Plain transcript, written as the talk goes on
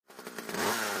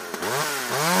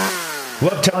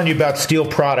Love telling you about Steel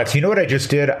products. You know what I just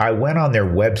did? I went on their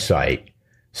website,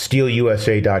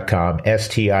 steelusa.com,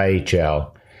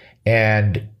 STIHL,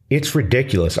 and it's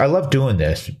ridiculous. I love doing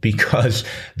this because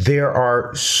there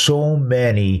are so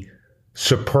many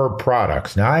superb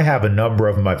products. Now, I have a number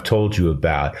of them I've told you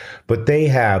about, but they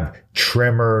have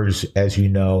trimmers, as you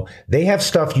know. They have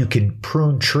stuff you can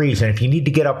prune trees. And if you need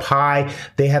to get up high,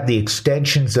 they have the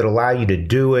extensions that allow you to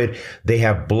do it. They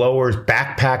have blowers,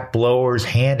 backpack blowers,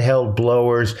 handheld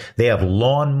blowers. They have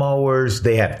lawn mowers.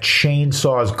 They have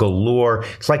chainsaws galore.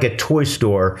 It's like a toy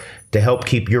store to help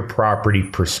keep your property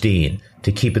pristine,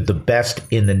 to keep it the best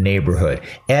in the neighborhood.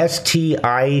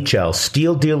 STIHL,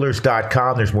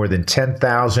 steeldealers.com. There's more than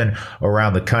 10,000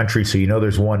 around the country, so you know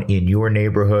there's one in your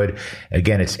neighborhood.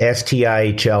 Again, it's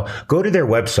STIHL. Go to their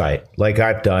website, like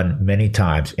I've done many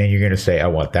times, and you're going to say, I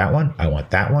want that one, I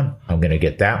want that one, I'm going to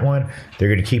get that one. They're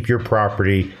going to keep your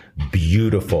property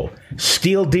beautiful.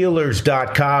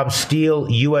 Steeldealers.com,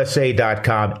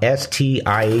 steelusa.com,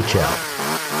 STIHL.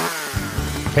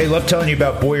 Hey, love telling you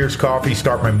about Boyer's Coffee.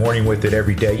 Start my morning with it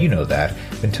every day. You know that.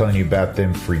 Been telling you about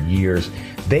them for years.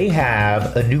 They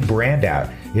have a new brand out.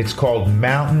 It's called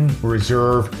Mountain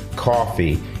Reserve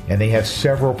Coffee, and they have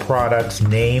several products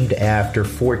named after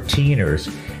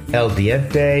 14ers. El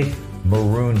Diente,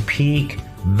 Maroon Peak,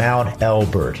 Mount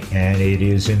Elbert, and it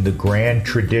is in the grand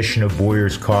tradition of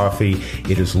Boyer's Coffee.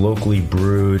 It is locally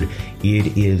brewed.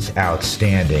 It is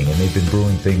outstanding, and they've been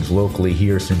brewing things locally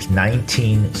here since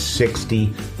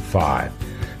 1965.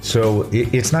 So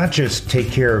it's not just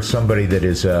take care of somebody that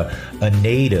is a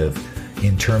native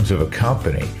in terms of a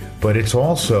company, but it's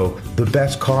also the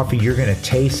best coffee you're going to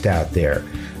taste out there.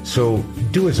 So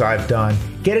do as I've done.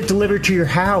 Get it delivered to your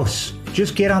house.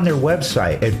 Just get on their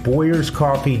website at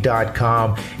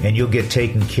boyerscoffee.com and you'll get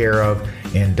taken care of,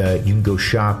 and you can go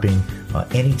shopping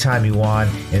anytime you want,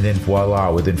 and then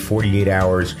voila, within 48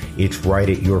 hours, it's right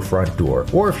at your front door.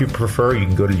 Or if you prefer, you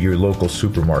can go to your local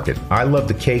supermarket. I love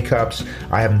the K-Cups.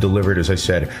 I have them delivered, as I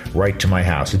said, right to my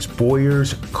house. It's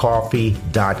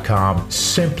boyerscoffee.com.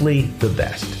 Simply the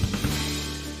best.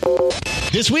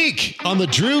 This week on the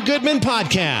Drew Goodman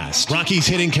Podcast, Rockies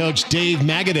hitting coach Dave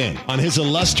Magadan on his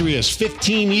illustrious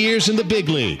 15 years in the big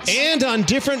leagues and on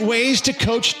different ways to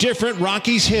coach different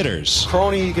Rockies hitters.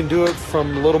 Crony, you can do it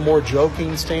from a little more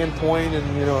joking standpoint and,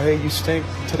 hey, you stink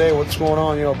today, what's going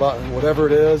on, about whatever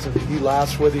it is, and he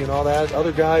laughs with you and all that.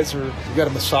 Other guys you got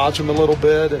to massage them a little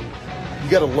bit, and you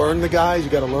got to learn the guys.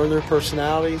 You got to learn their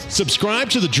personalities.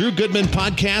 Subscribe to the Drew Goodman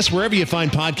Podcast wherever you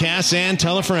find podcasts, and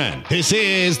tell a friend. This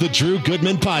is the Drew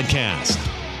Goodman Podcast.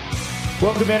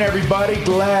 Welcome in, everybody.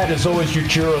 Glad, as always, you're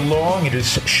cheering along. It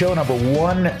is show number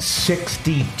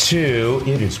 162.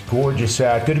 It is gorgeous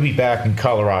out. Good to be back in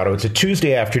Colorado. It's a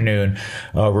Tuesday afternoon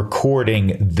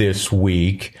recording this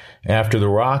week after the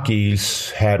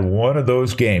Rockies had one of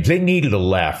those games. They needed a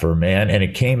laugher, man, and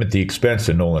it came at the expense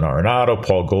of Nolan Arenado,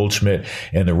 Paul Goldschmidt,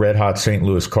 and the red-hot St.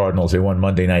 Louis Cardinals. They won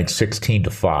Monday night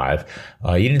 16-5.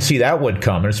 You didn't see that one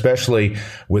coming, especially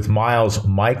with Miles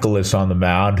Mikolas on the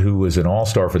mound, who was an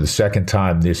all-star for the second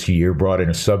time this year, brought in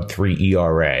a sub-3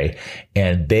 ERA,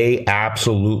 and they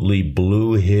absolutely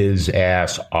blew his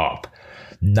ass up.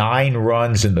 9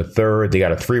 runs in the third. They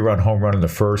got a 3-run home run in the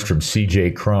first from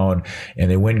C.J. Cron, and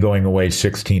they win going away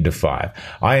 16-5.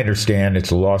 I understand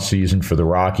it's a lost season for the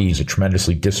Rockies, a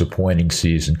tremendously disappointing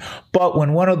season. But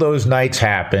when one of those nights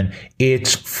happen,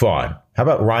 it's fun. How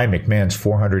about Ryan McMahon's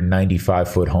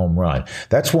 495-foot home run?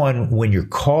 That's one, when you're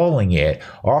calling it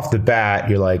off the bat,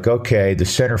 you're like, okay, the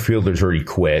center fielder's already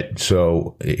quit,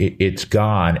 so it's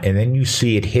gone. And then you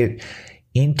see it hit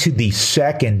into the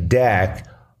second deck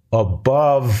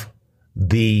above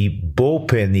the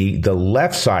bullpen, the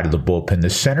left side of the bullpen, the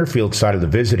center field side of the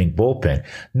visiting bullpen.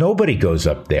 Nobody goes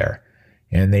up there.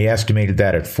 And they estimated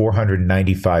that at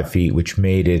 495 feet, which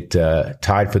made it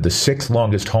tied for the 6th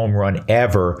longest home run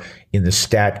ever in the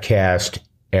StatCast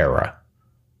era.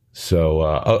 So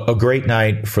a great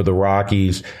night for the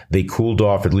Rockies. They cooled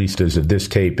off, at least as of this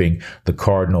taping, the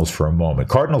Cardinals for a moment.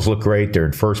 Cardinals look great. They're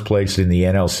in first place in the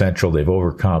NL Central. They've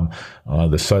overcome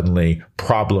the suddenly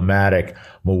problematic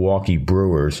Milwaukee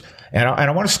Brewers. And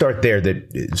I want to start there,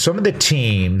 that some of the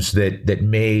teams that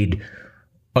made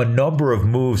a number of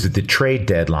moves at the trade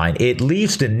deadline, at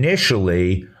least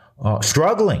initially,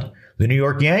 struggling. The New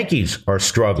York Yankees are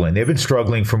struggling. They've been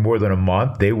struggling for more than a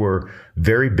month. They were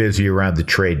very busy around the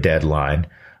trade deadline.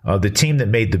 The team that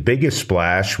made the biggest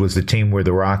splash was the team where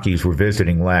the Rockies were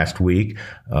visiting last week,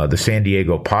 the San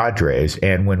Diego Padres.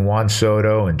 And when Juan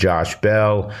Soto and Josh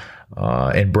Bell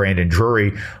and Brandon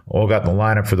Drury all got in the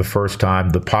lineup for the first time.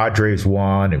 The Padres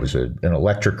won. It was an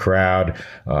electric crowd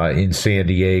in San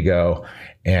Diego,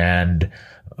 and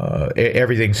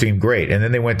everything seemed great. And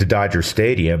then they went to Dodger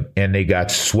Stadium and they got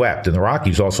swept. And the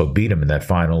Rockies also beat them in that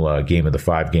final game of the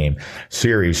 5-game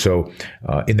series. So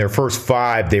in their first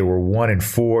 5, they were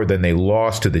 1-4. Then they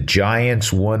lost to the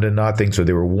Giants 1-0. So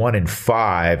they were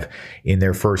 1-5 in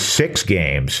their first 6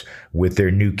 games with their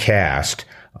new cast.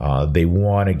 They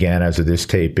won again as of this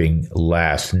taping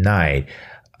last night.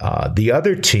 The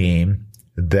other team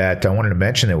that I wanted to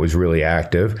mention that was really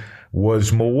active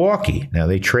was Milwaukee. Now,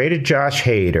 they traded Josh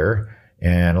Hader,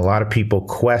 and a lot of people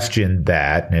questioned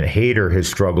that. And Hader has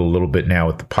struggled a little bit now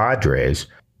with the Padres,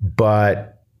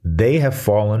 but they have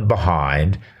fallen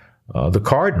behind the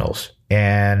Cardinals.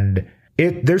 And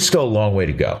there's still a long way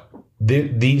to go.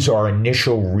 These are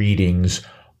initial readings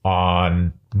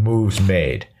on moves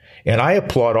made. And I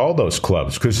applaud all those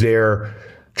clubs because they're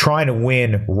trying to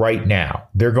win right now.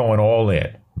 They're going all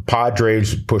in.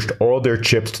 Padres pushed all their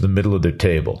chips to the middle of the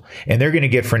table, and they're going to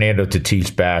get Fernando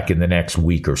Tatis back in the next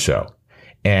week or so.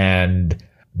 And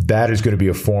that is going to be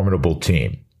a formidable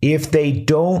team. If they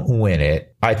don't win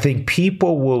it, I think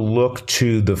people will look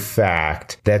to the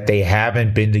fact that they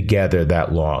haven't been together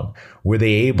that long. Were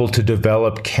they able to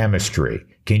develop chemistry?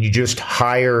 Can you just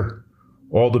hire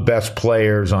all the best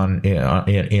players in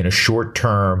a short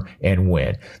term and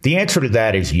win? The answer to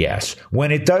that is yes.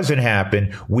 When it doesn't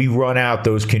happen, we run out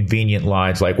those convenient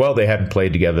lines like, well, they haven't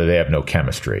played together, they have no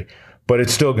chemistry. But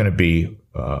it's still going to be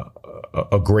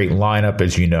a great lineup,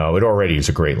 as you know. It already is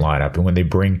a great lineup. And when they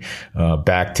bring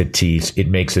back Tatis, it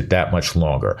makes it that much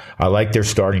longer. I like their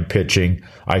starting pitching.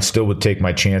 I still would take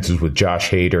my chances with Josh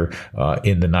Hader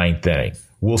in the 9th inning.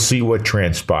 We'll see what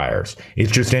transpires.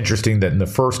 It's just interesting that in the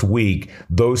first week,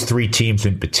 those 3 teams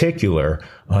in particular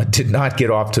did not get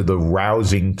off to the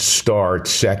rousing start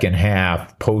second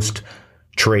half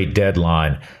post-trade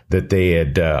deadline that they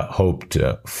had hoped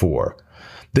for.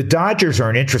 The Dodgers are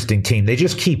an interesting team. They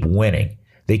just keep winning.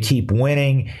 They keep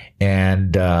winning,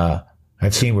 and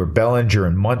I've seen where Bellinger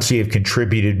and Muncy have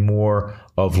contributed more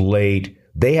of late.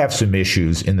 They have some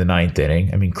issues in the 9th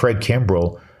inning. I mean, Craig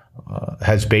Kimbrell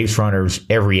has base runners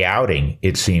every outing,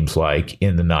 it seems like,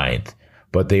 in the 9th.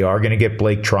 But they are going to get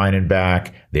Blake Trinan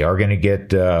back. They are going to get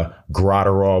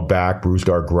Gratterall back,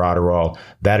 Brusdar Gratterall.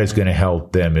 That is going to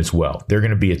help them as well. They're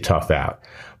going to be a tough out.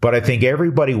 But I think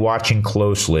everybody watching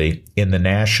closely in the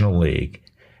National League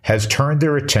has turned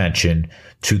their attention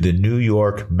to the New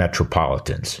York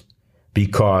Metropolitans,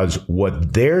 because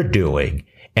what they're doing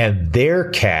and their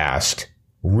cast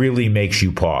really makes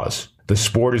you pause. The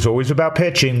sport is always about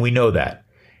pitching. We know that.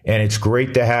 And it's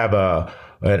great to have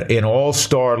an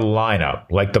all-star lineup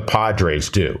like the Padres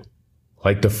do,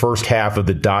 like the first half of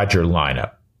the Dodger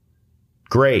lineup.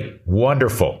 Great.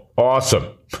 Wonderful.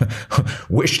 Awesome.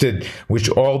 Wish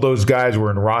all those guys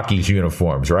were in Rockies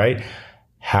uniforms, right?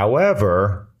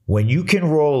 However, when you can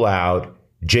roll out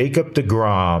Jacob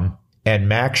deGrom and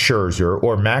Max Scherzer,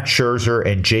 or Max Scherzer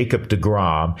and Jacob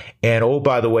deGrom, and oh,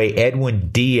 by the way, Edwin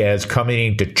Diaz coming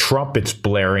into trumpets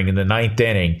blaring in the 9th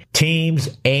inning,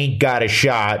 teams ain't got a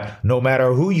shot no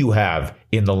matter who you have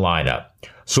in the lineup.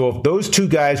 So if those 2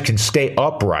 guys can stay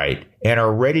upright and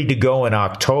are ready to go in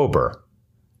October,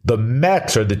 the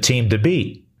Mets are the team to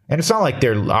beat. And it's not like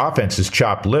their offense is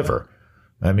chopped liver.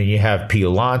 I mean, you have Pete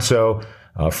Alonso,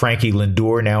 Frankie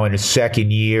Lindor now in his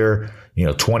 2nd year,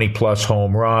 20-plus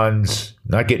home runs,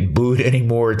 not getting booed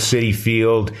anymore at Citi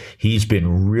Field. He's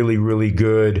been really, really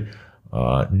good.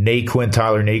 Tyler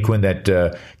Naquin,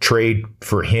 that trade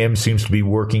for him seems to be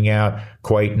working out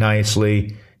quite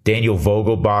nicely. Daniel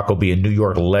Vogelbach will be a New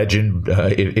York legend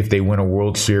if they win a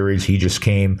World Series. He just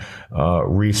came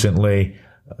recently.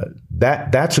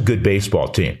 That's a good baseball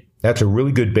team. That's a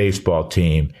really good baseball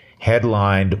team,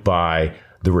 headlined by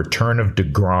the return of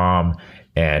deGrom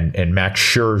and Max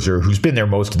Scherzer, who's been there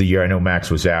most of the year. I know Max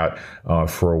was out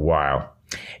for a while.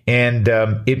 And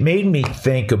it made me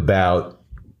think about,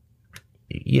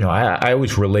 I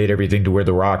always relate everything to where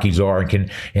the Rockies are and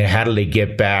how do they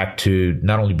get back to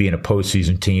not only being a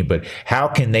postseason team, but how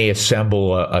can they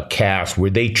assemble a cast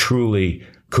where they truly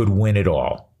could win it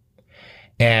all?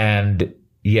 And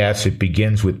yes, it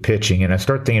begins with pitching. And I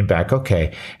start thinking back,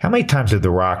 okay, how many times have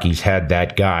the Rockies had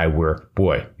that guy where,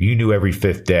 boy, you knew every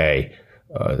 5th day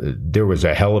there was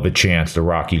a hell of a chance the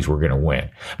Rockies were going to win?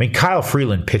 I mean, Kyle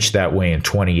Freeland pitched that way in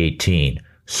 2018,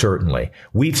 certainly.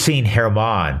 We've seen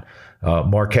Germán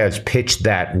Marquez pitch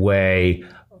that way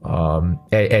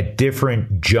at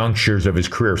different junctures of his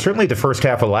career. Certainly the first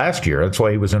half of last year. That's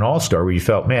why he was an all-star, where you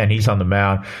felt, man, he's on the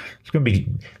mound. It's going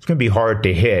to be hard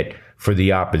to hit for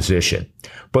the opposition.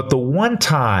 But the one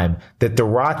time that the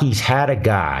Rockies had a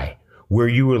guy where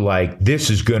you were like,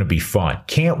 this is going to be fun.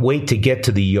 Can't wait to get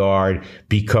to the yard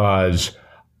because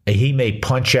he may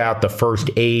punch out the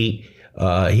first 8.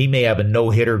 He may have a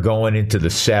no-hitter going into the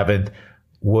 7th,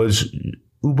 was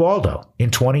Ubaldo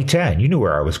in 2010. You knew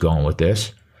where I was going with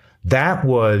this. That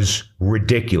was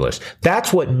ridiculous.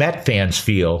 That's what Met fans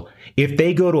feel if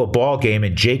they go to a ball game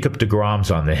and Jacob deGrom's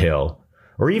on the hill,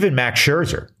 or even Max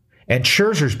Scherzer. And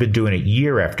Scherzer's been doing it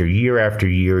year after year after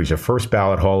year. He's a first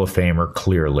ballot Hall of Famer,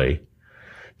 clearly.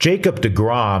 Jacob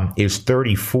deGrom is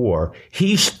 34.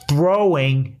 He's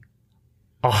throwing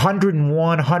 101,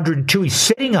 102. He's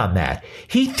sitting on that.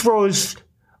 He throws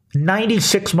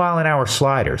 96-mile-an-hour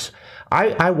sliders.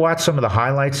 I watched some of the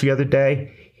highlights the other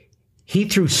day. He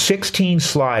threw 16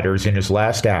 sliders in his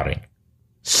last outing.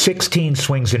 16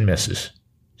 swings and misses.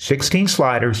 16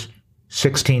 sliders,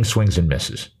 16 swings and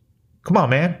misses. Come on,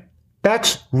 man.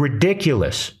 That's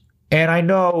ridiculous. And I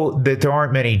know that there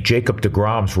aren't many Jacob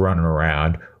deGroms running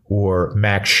around or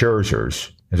Max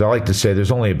Scherzers. As I like to say,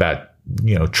 there's only about,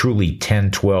 truly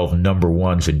 10, 12 number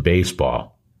ones in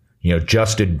baseball.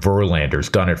 Justin Verlander's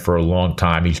done it for a long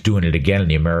time. He's doing it again in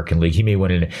the American League. He may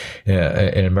win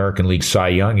an American League Cy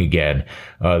Young again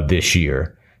this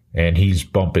year, and he's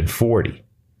bumping 40.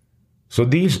 So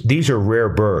these are rare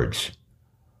birds.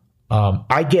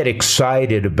 I get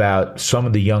excited about some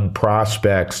of the young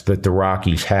prospects that the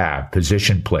Rockies have,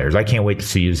 position players. I can't wait to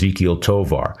see Ezequiel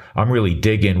Tovar. I'm really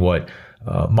digging what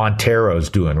Montero's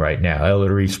doing right now,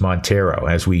 Eleodoro Montero.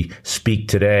 As we speak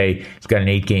today, he's got an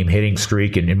 8-game hitting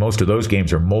streak, and most of those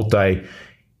games are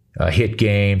multi-hit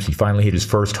games. He finally hit his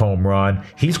first home run.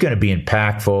 He's going to be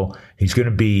impactful. He's going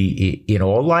to be, in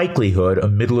all likelihood, a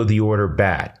middle-of-the-order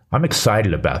bat. I'm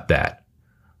excited about that.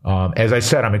 As I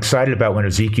said, I'm excited about when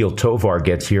Ezequiel Tovar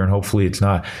gets here, and hopefully it's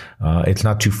not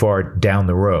too far down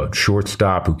the road.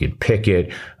 Shortstop who can pick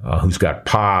it, who's got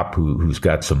pop, who's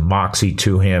got some moxie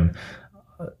to him.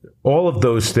 All of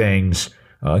those things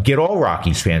get all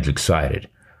Rockies fans excited.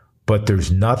 But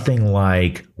there's nothing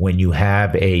like when you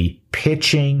have a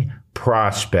pitching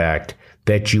prospect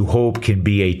that you hope can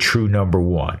be a true number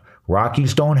one.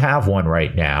 Rockies don't have one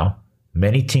right now.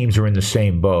 Many teams are in the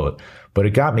same boat. But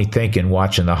it got me thinking,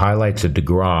 watching the highlights of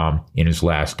deGrom in his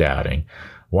last outing,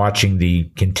 watching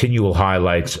the continual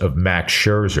highlights of Max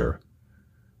Scherzer.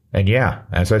 And yeah,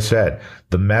 as I said,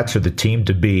 the Mets are the team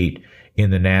to beat in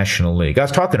the National League. I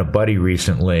was talking to Buddy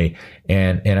recently,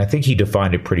 and I think he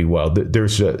defined it pretty well.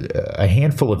 There's a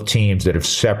handful of teams that have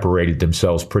separated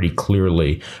themselves pretty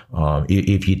clearly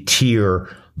if you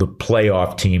tier the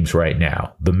playoff teams right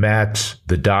now. The Mets,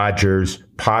 the Dodgers,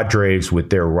 Padres with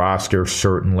their roster,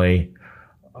 certainly.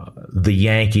 The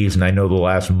Yankees, and I know the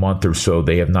last month or so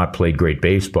they have not played great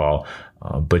baseball,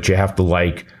 but you have to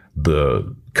like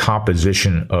the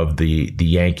composition of the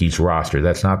Yankees roster.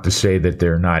 That's not to say that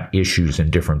there are not issues in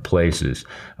different places.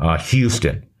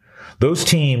 Houston, those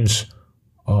teams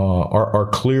are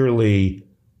clearly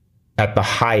at the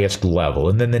highest level.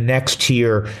 And then the next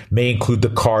tier may include the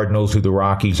Cardinals, who the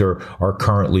Rockies are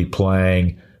currently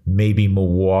playing, maybe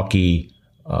Milwaukee,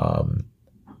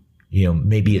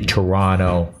 maybe a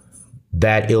Toronto,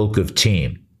 that ilk of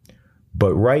team.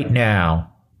 But right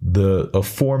now, the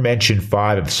aforementioned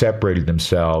 5 have separated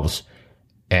themselves.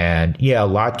 And yeah, a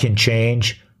lot can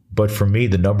change. But for me,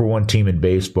 the number one team in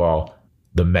baseball,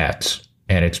 the Mets.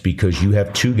 And it's because you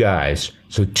have 2 guys.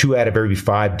 So 2 out of every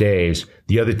 5 days,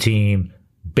 the other team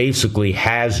basically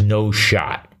has no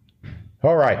shot.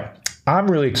 All right. I'm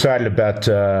really excited about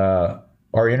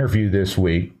our interview this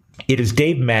week. It is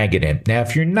Dave Magadan. Now,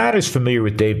 if you're not as familiar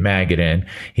with Dave Magadan,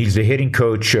 he's the hitting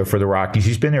coach for the Rockies.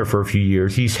 He's been there for a few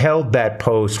years. He's held that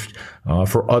post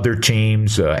for other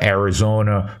teams,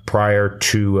 Arizona, prior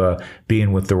to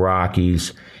being with the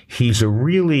Rockies. He's a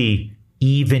really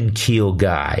even-keel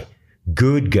guy,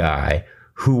 good guy,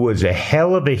 who was a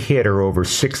hell of a hitter over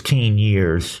 16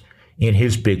 years in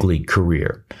his big league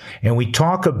career. And we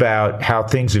talk about how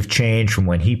things have changed from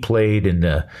when he played in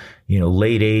the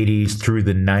late 80s through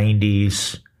the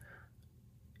 90s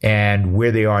and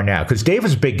where they are now. Because Dave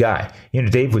was a big guy.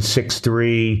 Dave was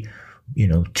 6'3",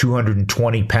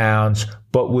 220 pounds,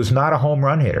 but was not a home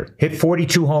run hitter. Hit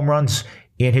 42 home runs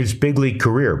in his big league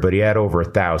career, but he had over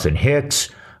 1,000 hits.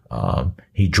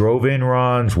 He drove in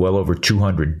runs, well over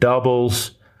 200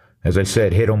 doubles. As I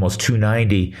said, hit almost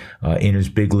 290 in his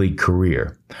big league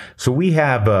career. So we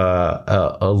have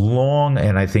a long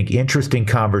and I think interesting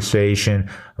conversation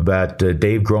about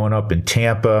Dave growing up in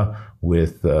Tampa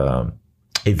with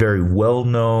a very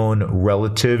well-known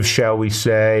relative, shall we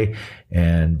say,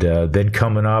 and then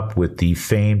coming up with the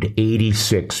famed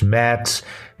 86 Mets,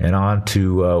 and on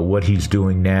to what he's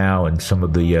doing now and some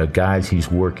of the guys he's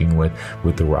working with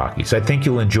the Rockies. I think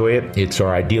you'll enjoy it. It's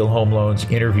our Ideal Home Loans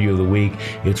interview of the week.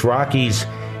 It's Rockies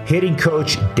hitting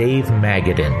coach Dave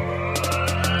Magadan.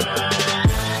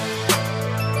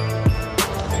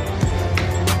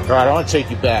 All right, I want to take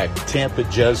you back. Tampa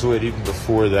Jesuit, even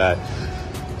before that.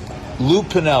 Lou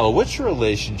Piniella, what's your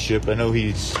relationship? I know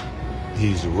he's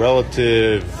a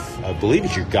relative. I believe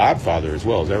he's your godfather as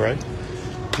well. Is that right?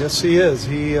 Yes, he is.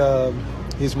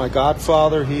 He's my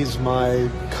godfather. He's my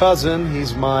cousin.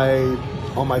 He's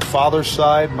on my father's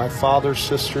side, my father's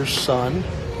sister's son.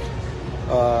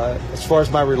 As far as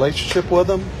my relationship with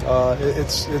him,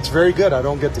 it's very good. I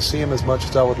don't get to see him as much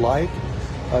as I would like.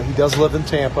 He does live in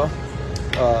Tampa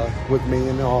with me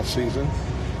in the off season,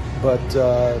 but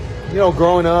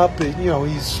growing up,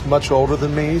 he's much older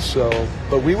than me.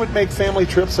 But we would make family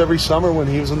trips every summer when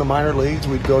he was in the minor leagues.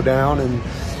 We'd go down and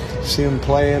see him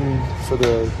playing for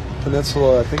the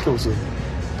Peninsula. I think it was the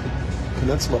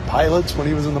Peninsula Pilots when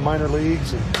he was in the minor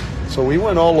leagues. And so we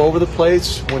went all over the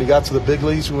place. When he got to the big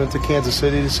leagues, we went to Kansas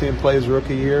City to see him play his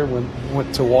rookie year.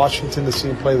 Went to Washington to see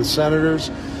him play the Senators.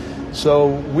 So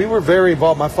we were very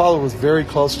involved. My father was very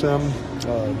close to him.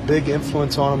 Big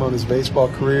influence on him on his baseball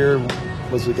career.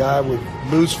 Was a guy with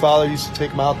Lou's father used to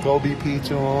take him out, throw BP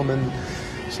to him, and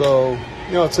so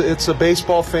it's a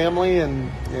baseball family, and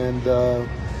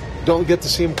don't get to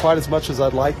see him quite as much as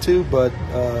I'd like to, but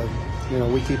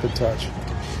we keep in touch.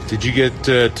 Did you get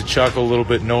to chuckle a little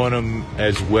bit knowing him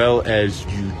as well as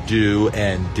you do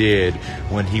and did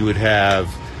when he would have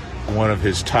one of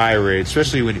his tirades,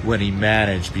 especially when he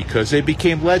managed, because they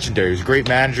became legendary? He was a great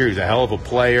manager. He was a hell of a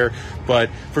player. But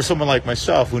for someone like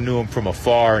myself who knew him from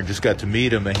afar and just got to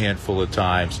meet him a handful of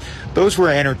times, those were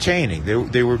entertaining.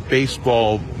 They were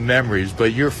baseball memories,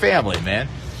 but your family, man.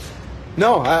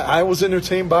 No, I was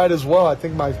entertained by it as well. I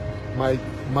think my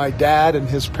dad and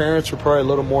his parents were probably a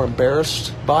little more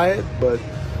embarrassed by it, but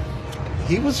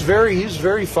he was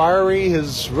very fiery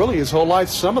his whole life.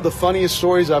 Some of the funniest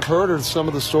stories I've heard are some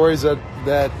of the stories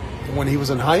that when he was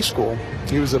in high school.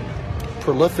 He was a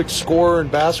prolific scorer in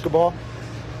basketball.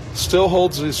 Still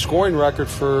holds his scoring record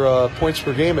for points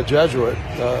per game at Jesuit.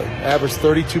 Averaged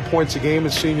 32 points a game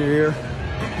his senior year.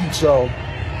 So,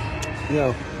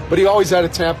 but he always had a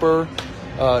temper.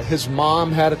 His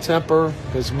mom had a temper.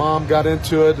 His mom got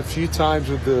into it a few times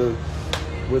with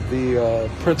the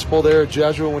principal there at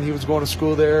Jesuit when he was going to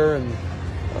school there, and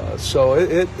so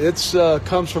it's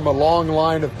comes from a long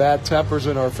line of bad tempers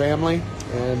in our family,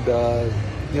 and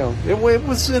it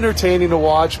was entertaining to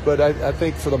watch. But I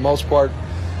think for the most part,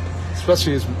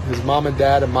 especially his mom and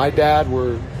dad and my dad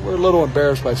were a little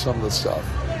embarrassed by some of the stuff.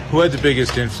 Who had the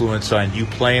biggest influence on you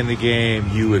playing the game,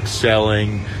 you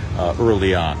excelling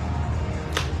early on?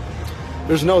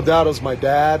 There's no doubt it was my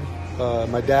dad.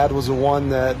 My dad was the one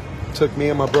that took me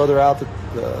and my brother out to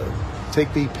take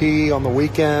BP on the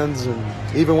weekends,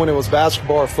 and even when it was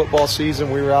basketball or football season,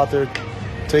 we were out there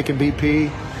taking BP.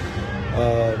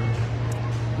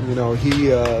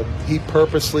 He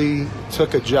purposely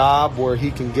took a job where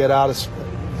he can get out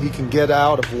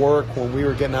of work when we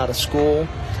were getting out of school.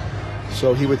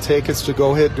 So he would take us to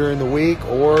go hit during the week,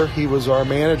 or he was our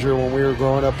manager when we were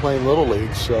growing up playing Little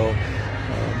League. So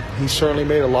he certainly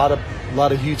made a lot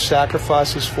of huge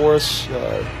sacrifices for us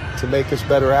to make us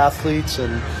better athletes,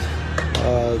 and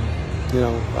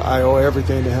I owe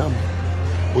everything to him.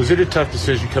 Was it a tough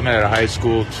decision coming out of high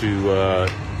school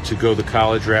to go the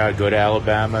college route, go to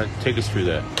Alabama? Take us through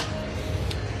that.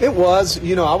 It was.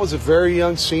 I was a very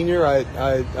young senior.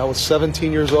 I was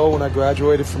 17 years old when I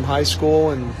graduated from high school,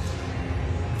 and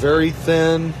very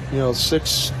thin,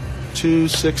 6'2",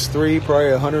 6'3",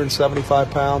 probably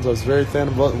 175 pounds. I was very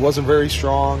thin, wasn't very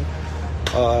strong.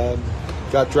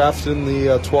 Got drafted in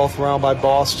the 12th round by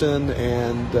Boston,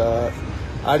 and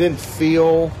I didn't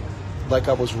feel like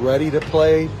I was ready to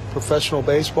play professional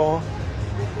baseball.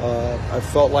 I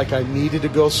felt like I needed to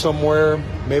go somewhere,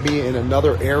 maybe in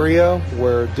another area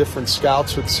where different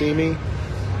scouts would see me.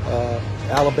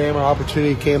 Alabama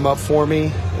opportunity came up for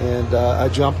me, and I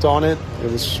jumped on it.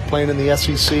 It was playing in the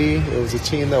SEC. It was a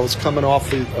team that was coming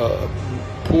off a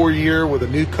poor year with a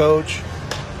new coach.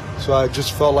 So I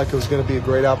just felt like it was going to be a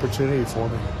great opportunity for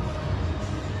me.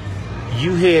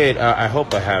 You hit, I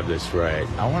hope I have this right,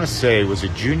 I want to say, was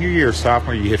it junior year or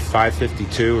sophomore you hit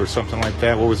 552 or something like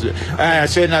that? What was it? I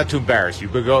said not to embarrass you,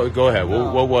 but go ahead.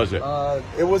 What was it?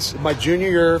 It was my junior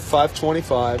year,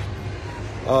 525.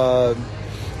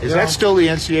 Is that still the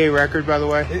NCAA record, by the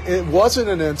way? It wasn't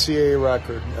an NCAA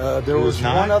record. There was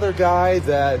one other guy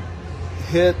that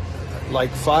hit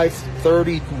like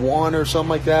 531 or something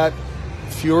like that.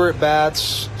 Fewer at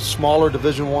bats, smaller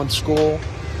Division I school.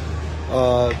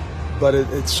 But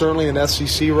it's certainly an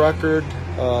SEC record.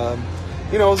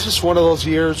 It was just one of those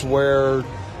years where,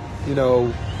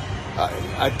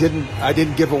 I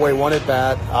didn't give away one at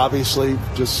bat, obviously,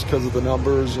 just because of the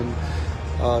numbers. And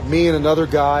me and another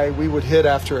guy, we would hit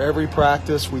after every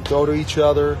practice. We'd go to each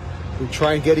other. We'd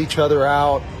try and get each other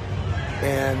out.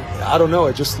 And I don't know,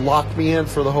 it just locked me in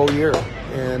for the whole year.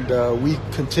 And we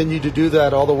continued to do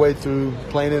that all the way through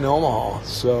playing in Omaha.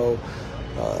 So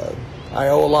I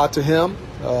owe a lot to him.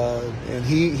 And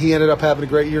he ended up having a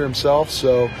great year himself.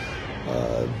 So,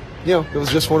 it was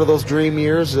just one of those dream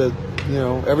years that,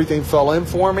 everything fell in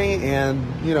for me. And,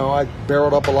 I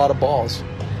barreled up a lot of balls.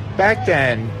 Back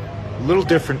then, a little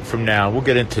different from now. We'll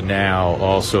get into now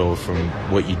also from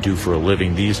what you do for a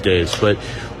living these days. But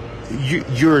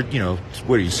you're,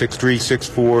 what are you, 6'3",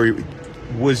 6'4"?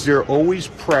 Was there always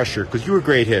pressure? Because you were a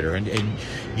great hitter. And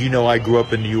I grew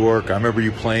up in New York. I remember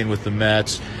you playing with the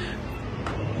Mets.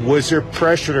 Was there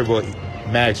pressure to,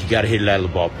 Mags, you got to hit it out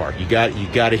of the ballpark. You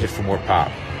got to hit for more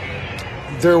pop?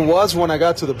 There was when I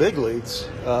got to the big leagues.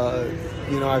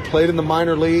 I played in the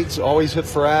minor leagues, always hit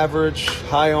for average,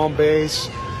 high on base,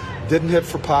 didn't hit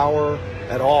for power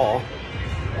at all.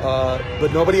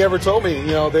 But nobody ever told me,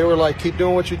 they were like, keep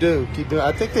doing what you do. Keep doing.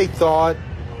 I think they thought,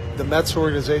 the Mets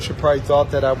organization probably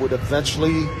thought that I would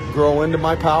eventually grow into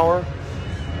my power.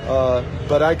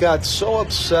 But I got so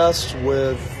obsessed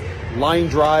with line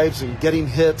drives and getting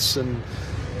hits and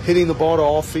hitting the ball to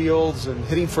all fields and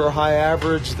hitting for a high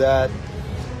average that,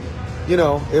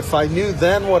 if I knew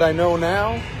then what I know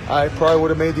now, I probably would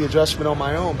have made the adjustment on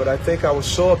my own. But I think I was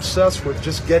so obsessed with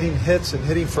just getting hits and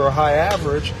hitting for a high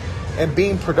average and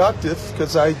being productive,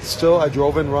 because I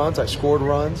drove in runs, I scored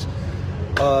runs.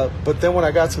 But then when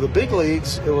I got to the big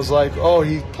leagues, it was like, oh,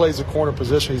 he plays a corner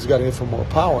position, he's got to hit for more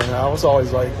power. And I was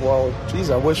always like, well, geez,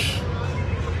 I wish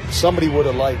somebody would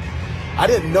have I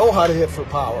didn't know how to hit for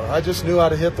power. I just knew how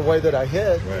to hit the way that I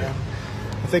hit. Right.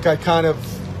 I think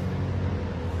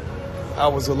I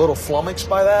was a little flummoxed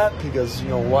by that, because,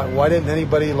 why didn't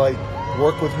anybody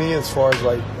work with me as far as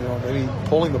maybe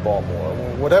pulling the ball more,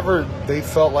 or whatever they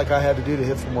felt like I had to do to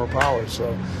hit for more power.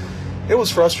 So it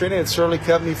was frustrating. It certainly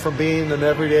kept me from being an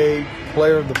everyday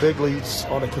player in the big leagues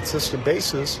on a consistent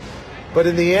basis. But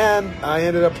in the end, I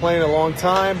ended up playing a long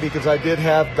time because I did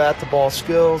have bat-to-ball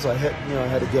skills. I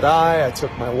had a good eye. I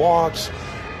took my walks.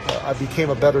 I became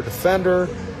a better defender.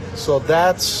 So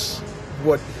that's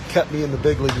what kept me in the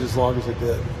big leagues as long as it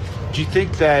did. Do you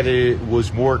think that it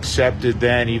was more accepted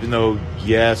then, even though,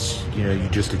 yes, you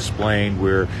just explained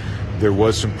where there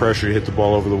was some pressure to hit the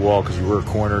ball over the wall because you were a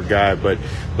corner guy, but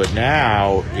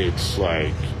now it's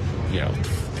like,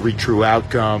 3 true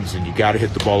outcomes, and you got to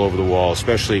hit the ball over the wall,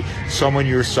 especially someone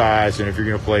your size, and if you're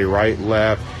going to play right,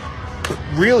 left,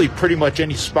 really pretty much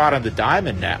any spot on the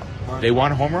diamond now, they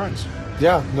want home runs.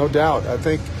 Yeah, no doubt. I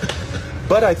think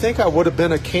I would have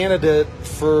been a candidate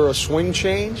for a swing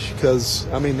change, because,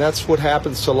 that's what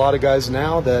happens to a lot of guys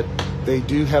now, that they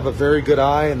do have a very good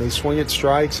eye, and they swing at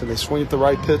strikes, and they swing at the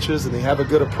right pitches, and they have a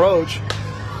good approach,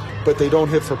 but they don't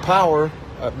hit for power.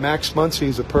 Max Muncy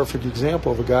is a perfect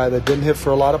example of a guy that didn't hit for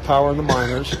a lot of power in the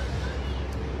minors.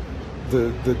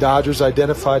 The Dodgers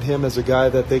identified him as a guy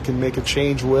that they can make a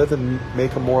change with and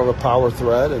make him more of a power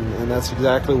threat, and that's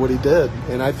exactly what he did.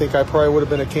 And I think I probably would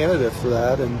have been a candidate for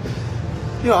that. And,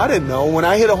 I didn't know. When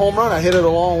I hit a home run, I hit it a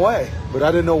long way, but I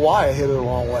didn't know why I hit it a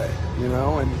long way,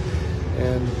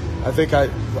 And I think I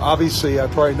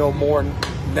probably know more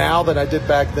now than I did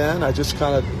back then. I just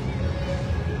kind of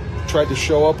tried to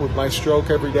show up with my stroke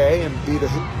every day and be the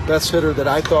best hitter that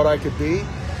I thought I could be.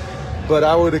 But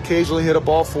I would occasionally hit a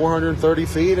ball 430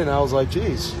 feet, and I was like,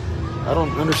 geez, I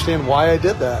don't understand why I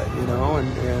did that,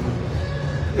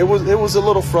 and it was a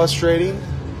little frustrating.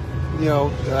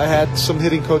 I had some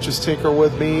hitting coaches tinker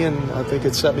with me, and I think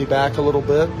it set me back a little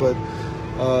bit, but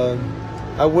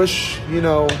I wish,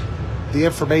 the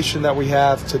information that we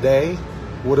have today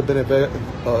would have been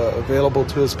available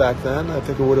to us back then. I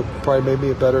think it would have probably made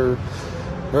me a better,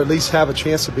 or at least have a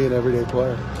chance to be an everyday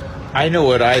player. I know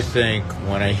what I think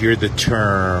when I hear the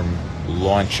term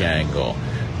launch angle.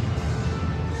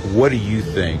 What do you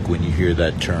think when you hear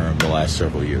that term the last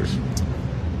several years?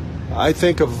 I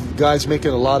think of guys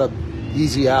making a lot of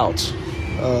easy outs.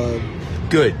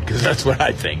 Good, because that's what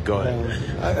I think. Go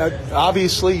ahead.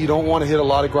 Obviously, you don't want to hit a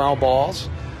lot of ground balls,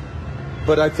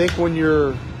 but I think when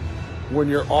you're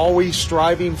always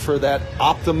striving for that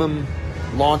optimum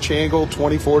launch angle,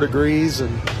 24 degrees,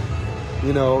 and,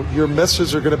 you know, your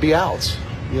misses are going to be outs,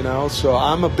 you know. So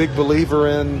I'm a big believer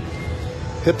in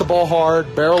hit the ball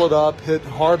hard, barrel it up, hit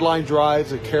hard line drives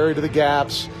that carry to the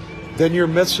gaps. Then your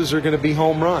misses are going to be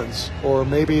home runs, or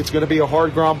maybe it's going to be a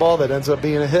hard ground ball that ends up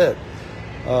being a hit.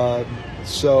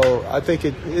 So I think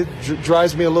it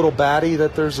drives me a little batty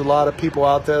that there's a lot of people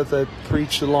out there that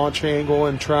preach the launch angle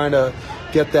and trying to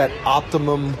get that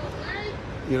optimum,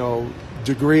 you know,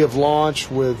 degree of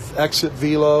launch with exit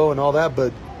velo and all that.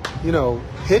 But, you know,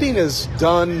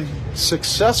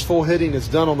 successful hitting is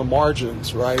done on the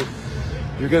margins, right?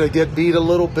 You're going to get beat a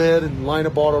little bit and line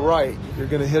a ball to right. You're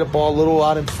going to hit a ball a little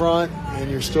out in front, and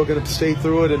you're still going to stay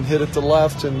through it and hit it to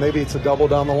left, and maybe it's a double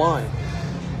down the line.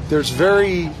 There's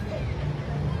very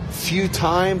few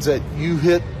times that you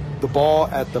hit the ball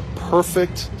at the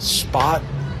perfect spot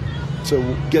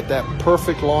to get that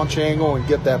perfect launch angle and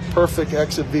get that perfect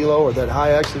exit velo or that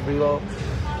high exit velo.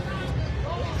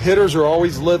 Hitters are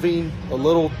always living a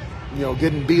little, you know,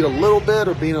 getting beat a little bit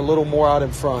or being a little more out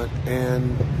in front.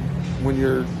 And when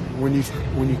you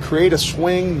create a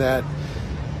swing that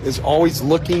is always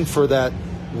looking for that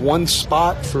one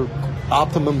spot for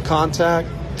optimum contact,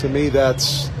 to me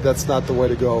that's not the way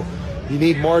to go. You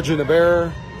need margin of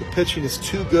error. The pitching is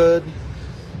too good.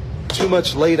 Too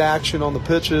much late action on the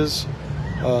pitches.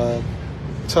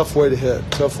 Tough way to hit.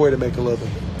 Tough way to make a living.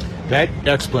 That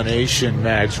explanation,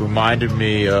 Mags, reminded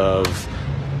me of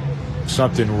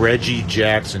something Reggie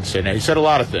Jackson said. Now, he said a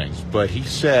lot of things, but he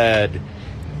said,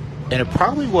 and it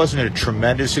probably wasn't a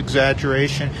tremendous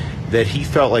exaggeration, that he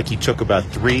felt like he took about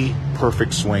 3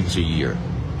 perfect swings a year.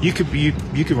 You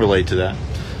can relate to that.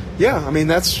 Yeah, I mean,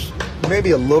 that's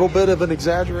maybe a little bit of an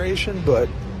exaggeration, but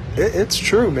it's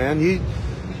true, man. You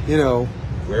know,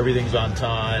 where everything's on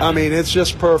time. I mean, it's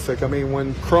just perfect. I mean,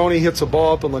 when Crony hits a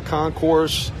ball up in the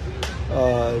concourse,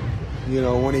 you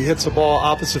know, when he hits a ball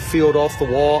opposite field off the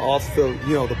wall, off the,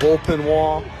 you know, the bullpen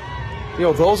wall, you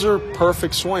know, those are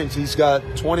perfect swings. He's got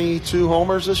 22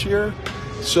 homers this year,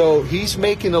 so he's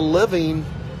making a living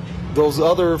those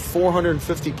other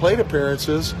 450 plate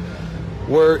appearances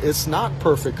where it's not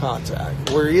perfect contact,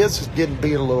 where he is getting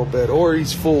beat a little bit, or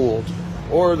he's fooled,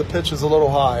 or the pitch is a little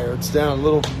high, or it's down a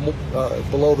little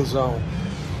below the zone.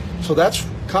 So that's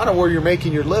kind of where you're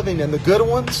making your living, and the good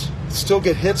ones still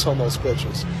get hits on those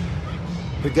pitches.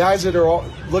 The guys that are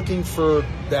looking for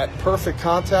that perfect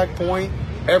contact point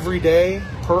every day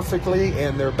perfectly,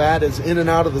 and their bat is in and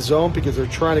out of the zone because they're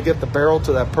trying to get the barrel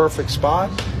to that perfect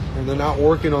spot, and they're not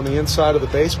working on the inside of the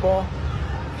baseball,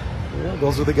 yeah,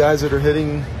 those are the guys that are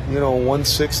hitting, you know,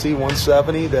 160,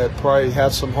 170 that probably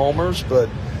have some homers. But,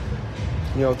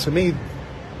 you know, to me,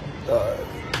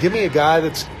 give me a guy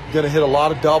that's going to hit a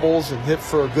lot of doubles and hit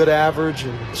for a good average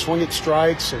and swing at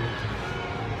strikes and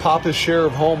pop his share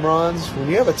of home runs. When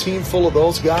you have a team full of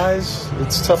those guys,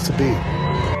 it's tough to beat.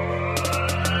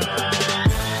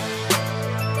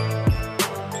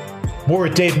 More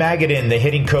with Dave Magadan, the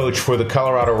hitting coach for the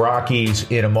Colorado Rockies,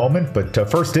 in a moment. But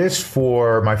first, this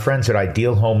for my friends at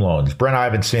Ideal Home Loans. Brent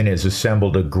Ivinson has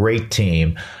assembled a great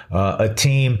team, a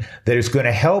team that is going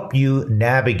to help you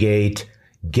navigate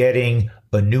getting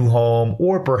a new home,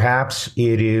 or perhaps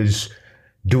it is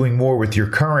doing more with your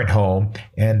current home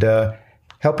and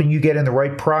helping you get in the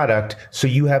right product so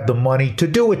you have the money to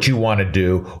do what you want to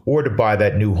do or to buy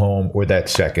that new home or that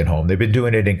second home. They've been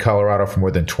doing it in Colorado for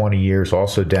more than 20 years,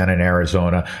 also down in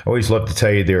Arizona. I always love to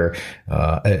tell you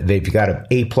they've got an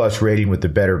A+ rating with the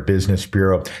Better Business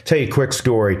Bureau. Tell you a quick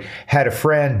story. Had a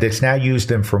friend that's now used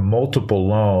them for multiple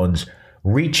loans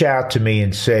reach out to me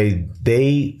and say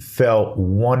they felt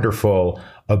wonderful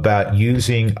about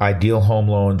using Ideal Home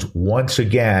Loans once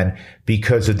again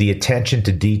because of the attention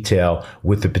to detail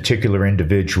with the particular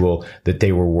individual that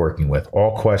they were working with.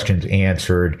 All questions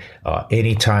answered,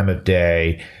 any time of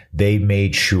day. They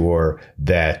made sure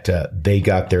that they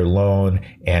got their loan,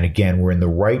 and again, we're in the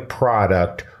right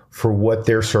product for what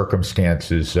their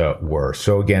circumstances were.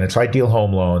 So again, it's Ideal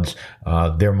Home Loans.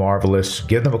 They're marvelous.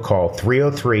 Give them a call,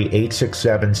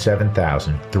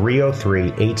 303-867-7000,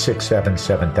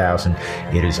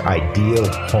 303-867-7000. It is Ideal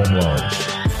Home Loans.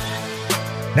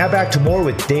 Now back to more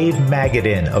with Dave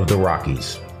Magadan of the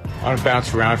Rockies. I want to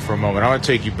bounce around for a moment. I want to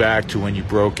take you back to when you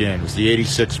broke in. It was the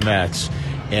 86 Mets.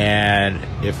 And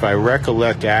if I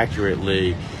recollect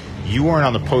accurately, you weren't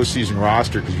on the postseason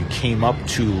roster because you came up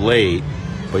too late.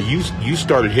 But you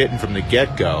started hitting from the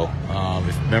get-go.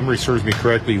 If memory serves me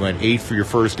correctly, you went 8 for your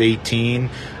first 18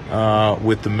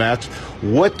 with the Mets.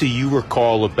 What do you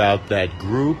recall about that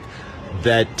group?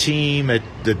 that team that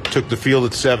took the field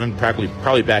at 7,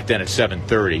 probably back then at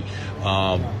 7:30,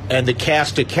 and the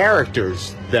cast of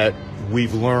characters that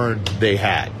we've learned they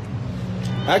had.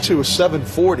 Actually, it was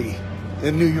 7:40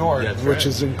 in New York, which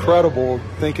is incredible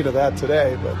thinking of that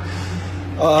today. But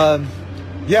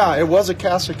yeah, it was a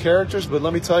cast of characters. But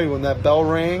let me tell you, when that bell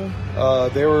rang,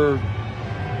 they were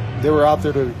out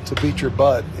there to beat your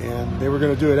butt, and they were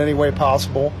going to do it any way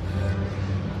possible.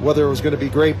 Whether it was going to be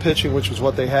great pitching, which was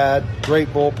what they had, great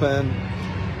bullpen,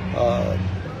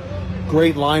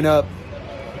 great lineup,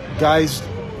 guys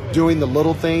doing the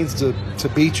little things to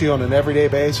beat you on an everyday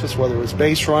basis, whether it was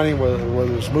base running, whether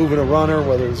it was moving a runner,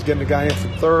 whether it was getting a guy in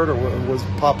from third, or whether it was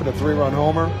popping a 3-run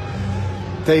homer.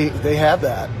 They had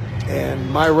that. And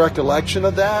my recollection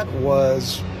of that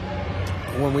was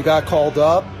when we got called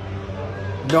up,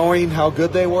 knowing how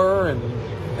good they were, and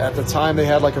at the time they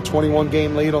had like a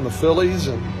 21-game lead on the Phillies,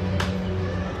 and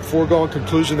foregone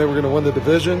conclusion they were going to win the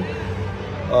division.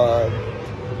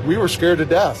 We were scared to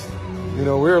death. We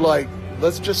were like,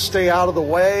 let's just stay out of the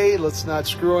way. Let's not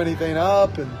screw anything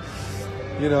up. And,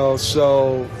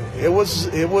 so it was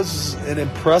an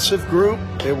impressive group.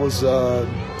 It was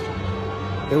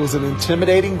an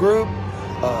intimidating group.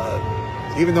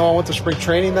 Even though I went to spring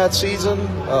training that season,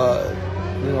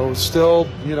 still,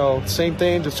 same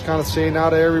thing, just kind of staying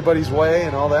out of everybody's way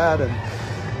and all that.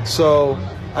 And so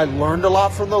I learned a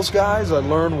lot from those guys. I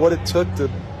learned what it took to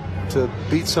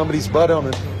beat somebody's butt on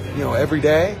it, every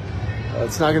day.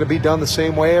 It's not going to be done the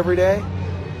same way every day,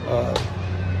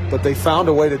 but they found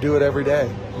a way to do it every day.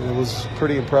 And it was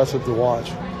pretty impressive to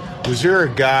watch. Was there a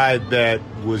guy that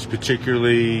was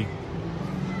particularly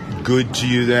good to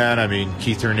you then? I mean,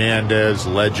 Keith Hernandez,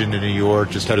 legend in New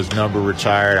York, just had his number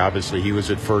retired. Obviously, he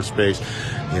was at first base.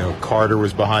 Carter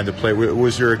was behind the plate.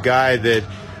 Was there a guy that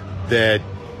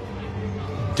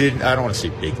didn't, I don't want to say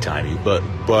big-timey,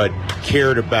 but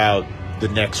cared about the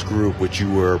next group, which you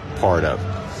were part of?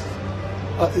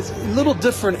 It's a little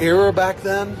different era back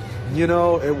then.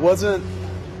 It wasn't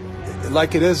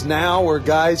like it is now, where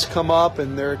guys come up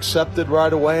and they're accepted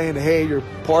right away, and hey, you're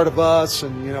part of us,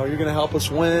 and you're going to help us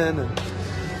win. And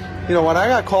when I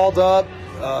got called up,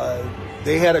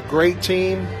 they had a great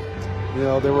team.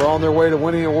 They were on their way to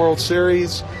winning a World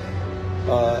Series.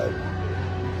 They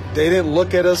didn't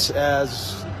look at us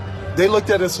as they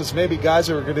looked at us as maybe guys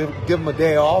that were going to give them a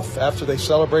day off after they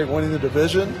celebrate winning the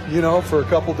division, for a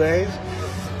couple days.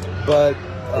 But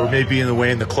or maybe in the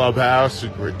way in the clubhouse,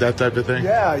 or that type of thing.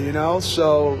 Yeah,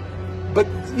 so, but,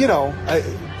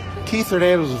 Keith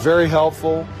Hernandez was very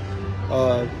helpful.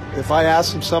 If I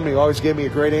asked him something, he always gave me a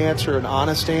great answer, an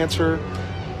honest answer.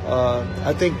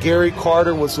 I think Gary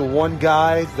Carter was the one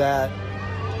guy that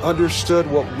understood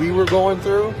what we were going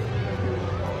through,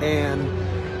 and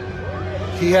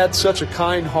he had such a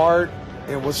kind heart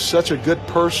and was such a good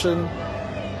person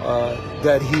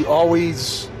that he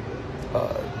always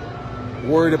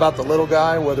worried about the little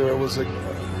guy, whether it was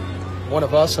one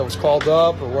of us that was called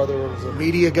up, or whether it was a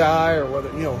media guy, or whether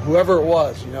whoever it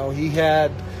was. He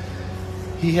had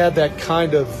that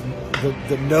kind of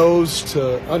the nose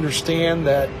to understand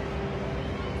that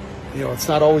it's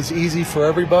not always easy for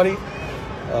everybody.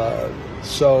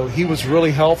 So he was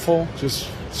really helpful. Just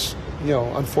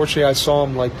unfortunately, I saw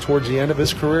him like towards the end of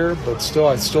his career, but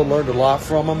I still learned a lot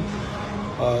from him.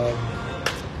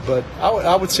 But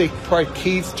I would say probably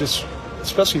Keith, just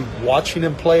especially watching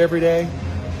him play every day,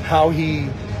 how he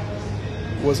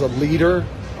was a leader,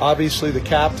 obviously the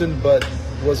captain, but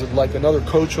was like another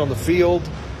coach on the field.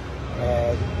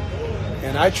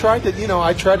 And I tried to,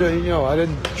 I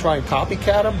didn't try and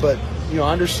copycat him, but, I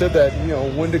understood that,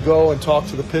 when to go and talk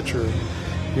to the pitcher,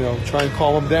 try and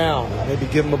calm him down, maybe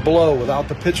give him a blow without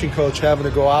the pitching coach having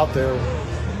to go out there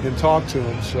and talk to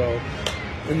him. So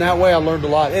in that way, I learned a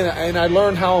lot. And I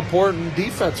learned how important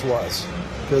defense was,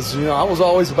 because, I was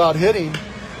always about hitting,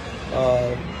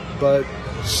 but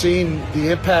seeing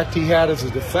the impact he had as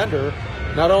a defender,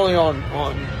 not only on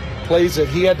plays that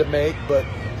he had to make, but,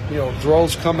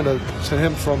 throws coming to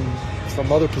him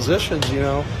from other positions,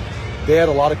 they had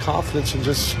a lot of confidence in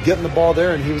just getting the ball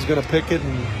there, and he was going to pick it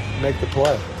and make the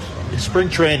play. In spring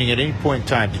training, at any point in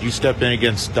time, did you step in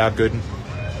against Doc Gooden?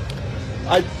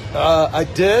 I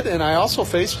did, and I also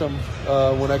faced him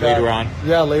when I got later on.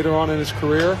 Yeah, later on in his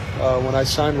career, when I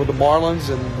signed with the Marlins,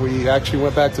 and we actually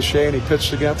went back to Shea, and he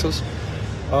pitched against us.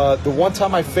 The one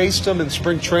time I faced him in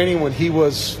spring training when he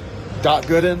was Doc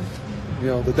Gooden,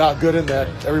 the Doc Gooden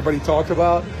that everybody talked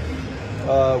about.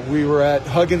 We were at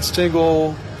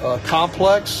Huggins-Tingle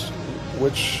Complex,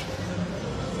 which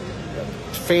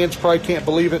fans probably can't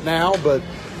believe it now, but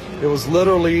it was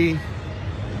literally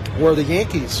where the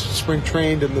Yankees spring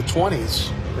trained in the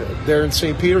 20s. there in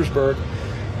St. Petersburg.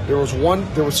 There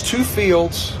was 2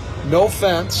 fields, no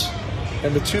fence,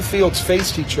 and the 2 fields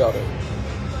faced each other.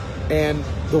 And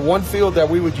the one field that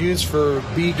we would use for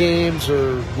B games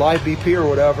or live BP or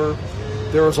whatever,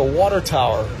 there was a water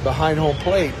tower behind home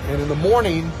plate. And in the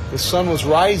morning, the sun was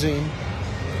rising.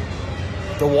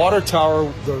 The water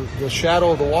tower, the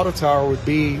shadow of the water tower would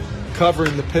be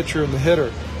covering the pitcher and the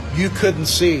hitter. You couldn't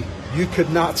see. You could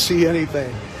not see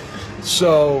anything.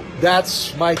 So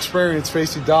that's my experience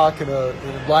facing Doc in a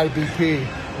live BP,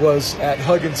 was at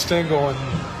Huggins Stengel and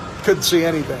couldn't see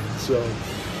anything. So,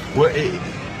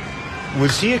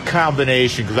 was he a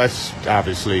combination? Because I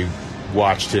obviously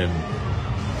watched him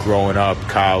growing up,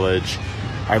 college.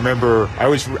 I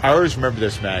always remember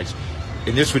this, Mags,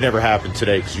 and this would never happen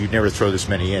today because you'd never throw this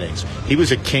many innings. He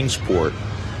was at Kingsport.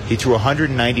 He threw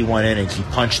 191 innings. He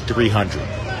punched 300.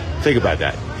 Think about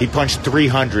that. He punched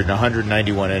 300 in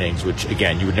 191 innings, which,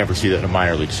 again, you would never see that in a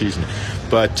minor league season.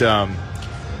 But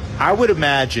I would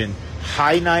imagine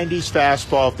high 90s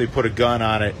fastball if they put a gun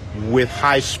on it with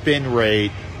high spin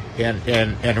rate and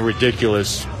a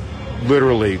ridiculous,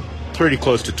 literally pretty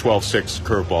close to 12.6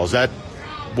 curveball. Is that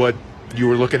what you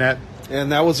were looking at?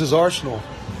 And that was his arsenal.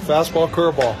 Fastball,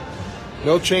 curveball.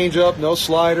 No changeup, no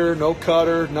slider, no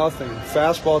cutter, nothing.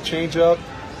 Fastball,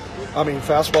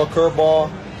 curveball.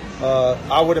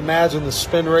 I would imagine the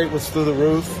spin rate was through the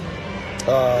roof.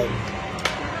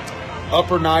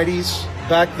 Upper 90s.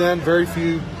 Back then, very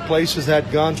few places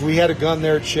had guns. We had a gun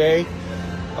there at Shea.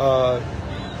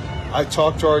 I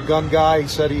talked to our gun guy. He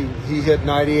said he hit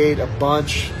 98 a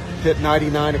bunch, hit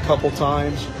 99 a couple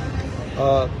times.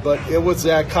 But it was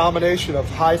that combination of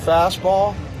high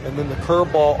fastball and then the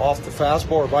curveball off the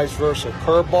fastball, or vice versa.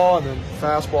 Curveball and then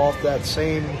fastball off that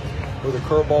same where the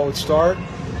curveball would start.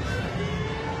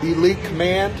 Elite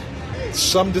command,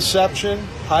 some deception,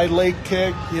 high leg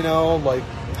kick, like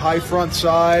high front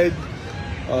side.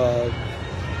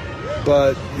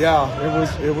 But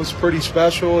yeah, it was pretty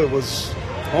special. It was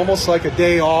almost like a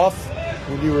day off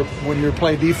when you were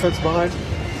playing defense behind.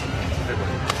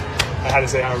 I had to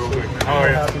say hi real quick, man. How are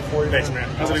you? Happy for you. Thanks, man.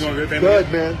 How's it going? Good, family?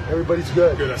 Good, man. Everybody's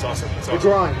good. Good, that's awesome. That's The awesome.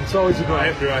 grind. It's always a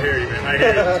grind. I hear you, man. I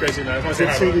hear you. It's crazy, man. I just want to say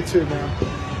hi, Good bro. seeing you too, man.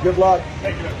 Good luck.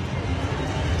 Thank you, man.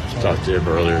 Talked to him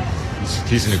earlier.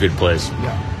 He's in a good place.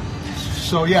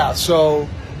 Yeah. So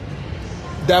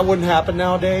that wouldn't happen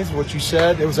nowadays. What you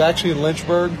said, it was actually in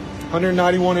Lynchburg.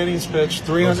 191 innings pitched,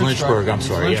 300 Lynchburg, I'm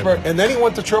sorry. Lynchburg. Yeah. And then he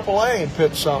went to AAA and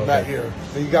pitched some that year.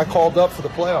 He got called up for the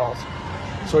playoffs.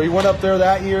 So he went up there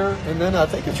that year, and then I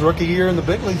think his rookie year in the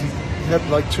big leagues, he had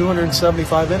like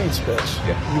 275 innings pitched.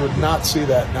 Yeah. You would not see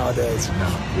that nowadays. No,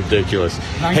 ridiculous.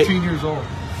 19 years old.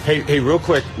 Hey, real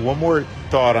quick, one more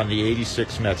thought on the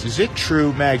 86 Mets. Is it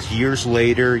true, Mags, years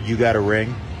later you got a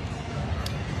ring?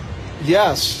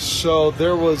 Yes. So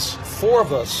there was 4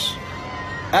 of us.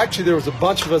 Actually, there was a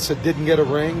bunch of us that didn't get a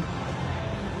ring.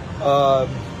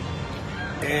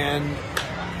 And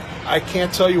I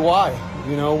can't tell you why.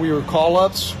 We were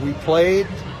call-ups. We played.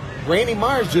 Randy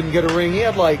Myers didn't get a ring. He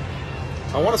had I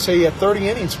want to say he had 30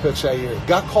 innings pitched that year.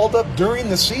 Got called up during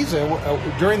the season,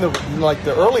 during the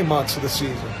early months of the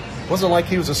season. It wasn't like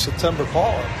he was a September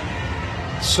call-up.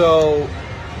 So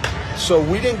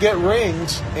we didn't get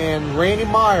rings, and Randy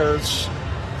Myers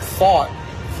fought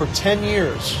for 10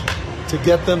 years to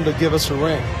get them to give us a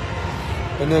ring.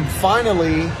 And then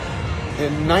finally,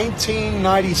 in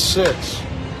 1996,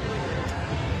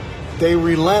 they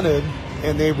relented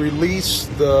and they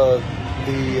released the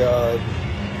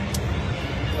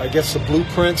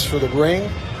blueprints for the ring,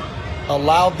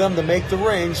 allowed them to make the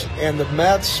rings, and the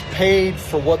Mets paid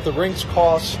for what the rings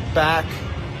cost back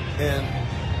in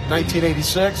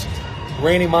 1986.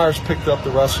 Randy Myers picked up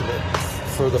the rest of it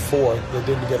for the 4 that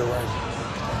didn't get a ring.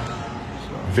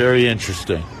 Very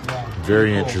interesting. Yeah,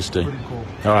 Very cool. interesting. Pretty cool.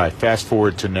 All right, fast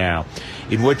forward to now.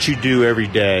 In what you do every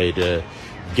day to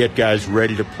get guys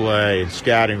ready to play and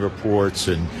scouting reports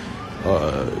and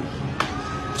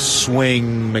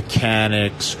swing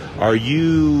mechanics,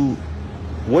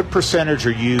 what percentage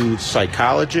are you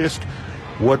psychologist?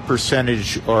 What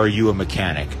percentage are you a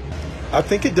mechanic? I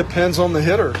think it depends on the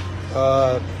hitter.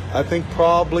 I think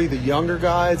probably the younger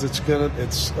guys, it's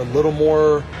a little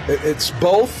more, it's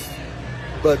both,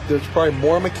 but there's probably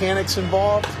more mechanics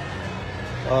involved.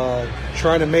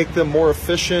 Trying to make them more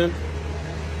efficient,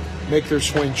 make their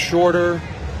swing shorter,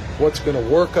 what's going to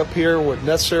work up here, what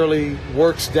necessarily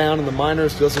works down in the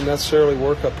minors doesn't necessarily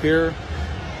work up here.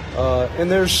 And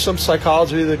there's some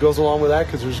psychology that goes along with that,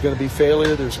 because there's going to be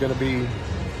failure, there's going to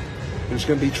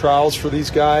be trials for these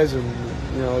guys, and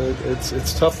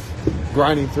it's tough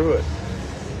grinding through it.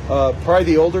 Probably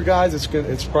the older guys, it's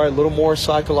probably a little more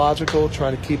psychological,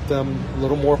 trying to keep them a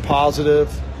little more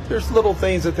positive. There's little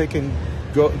things that they can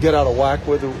get out of whack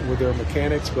with their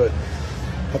mechanics, but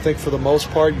I think for the most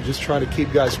part, you're just trying to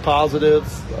keep guys positive.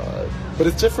 But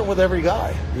it's different with every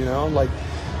guy, like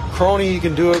Crony, you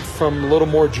can do it from a little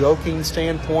more joking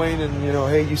standpoint and,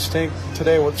 hey, you stink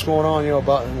today, what's going on,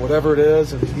 about whatever it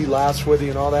is, and he laughs with you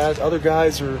and all that. Other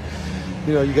guys are,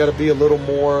 you got to be a little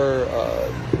more,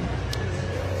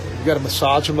 you got to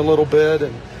massage them a little bit.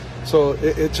 And so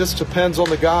it just depends on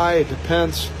the guy. It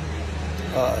depends.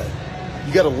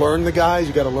 You got to learn the guys.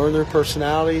 You got to learn their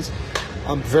personalities.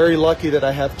 I'm very lucky that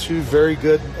I have two very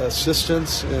good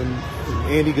assistants in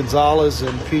Andy Gonzalez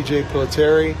and PJ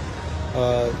Pilateri.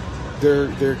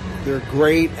 They're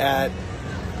great at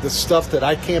the stuff that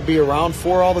I can't be around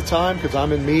for all the time because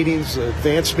I'm in meetings,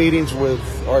 advanced meetings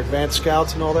with our advanced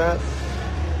scouts and all that.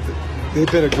 They've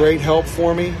been a great help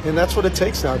for me, and that's what it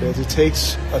takes nowadays. It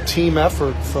takes a team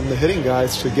effort from the hitting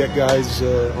guys to get guys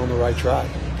on the right track.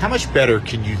 How much better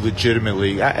can you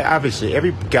legitimately, obviously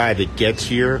every guy that gets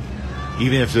here,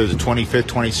 even if they're the 25th,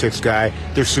 26th guy,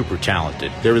 they're super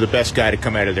talented. They were the best guy to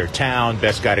come out of their town,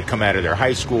 best guy to come out of their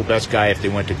high school, best guy if they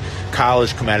went to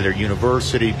college, come out of their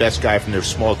university, best guy from their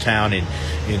small town in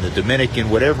the Dominican,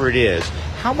 whatever it is.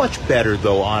 How much better,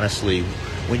 though, honestly,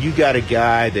 when you got a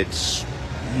guy that's,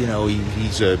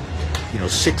 he's a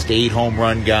 6 to 8 home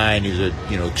run guy and he's a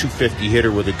 250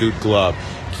 hitter with a good glove.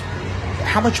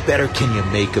 How much better can you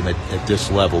make him at this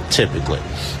level typically?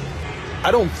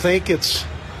 I don't think it's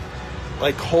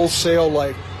like wholesale,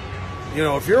 like,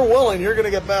 if you're willing, you're going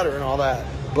to get better and all that.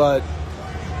 But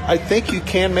I think you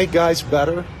can make guys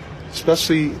better,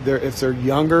 especially if they're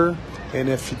younger and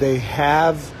if they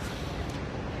have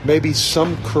maybe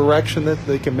some correction that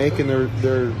they can make in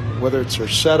their whether it's their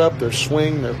setup, their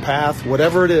swing, their path,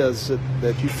 whatever it is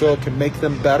that you feel can make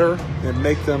them better and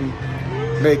make them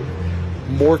make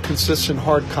more consistent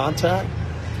hard contact.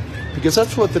 Because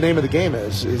that's what the name of the game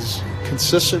is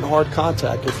consistent hard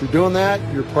contact. If you're doing that,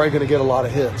 you're probably going to get a lot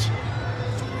of hits.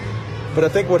 But I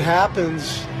think what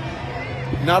happens,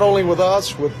 not only with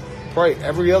us, with probably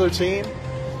every other team,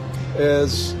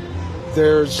 is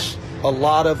there's a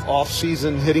lot of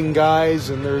off-season hitting guys,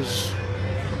 and there's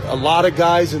a lot of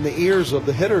guys in the ears of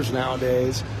the hitters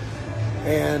nowadays,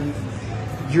 and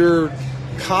you're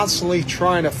constantly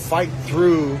trying to fight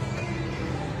through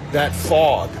that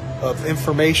fog of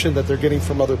information that they're getting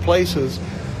from other places,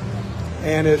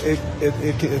 and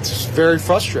it's very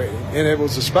frustrating. And it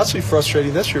was especially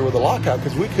frustrating this year with the lockout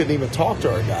because we couldn't even talk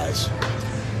to our guys.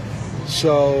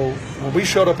 So when we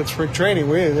showed up at spring training,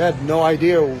 we had no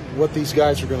idea what these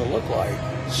guys are going to look like.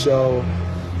 So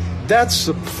that's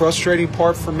the frustrating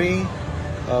part for me.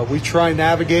 We try and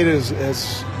navigate it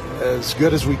as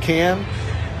good as we can,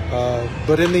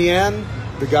 but in the end,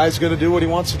 the guy's going to do what he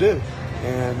wants to do.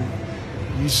 And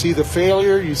you see the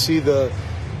failure, you see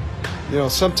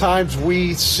sometimes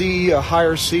we see a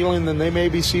higher ceiling than they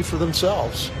maybe see for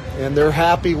themselves. And they're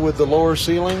happy with the lower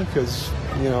ceiling because,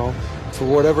 for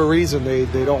whatever reason, they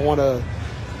don't want to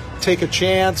take a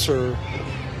chance, or,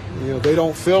 they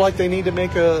don't feel like they need to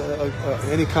make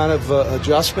any kind of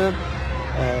adjustment.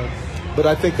 But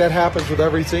I think that happens with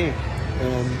every team.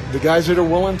 And the guys that are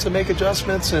willing to make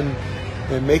adjustments and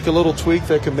make a little tweak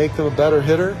that can make them a better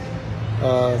hitter,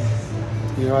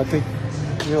 I think,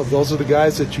 those are the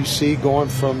guys that you see going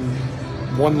from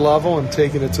one level and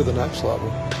taking it to the next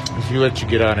level. As we let you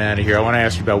get on out of here, I want to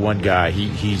ask you about one guy.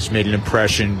 He's made an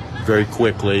impression very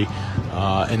quickly,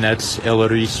 and that's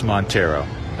Eleris Montero.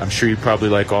 I'm sure you probably,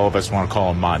 like all of us, want to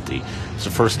call him Monty. So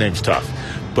the first name's tough.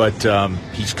 But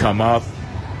he's come up,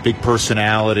 big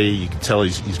personality. You can tell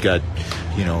he's got,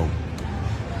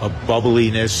 a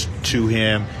bubbliness to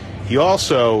him. He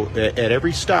also, at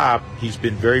every stop, he's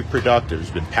been very productive.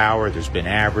 There's been power, there's been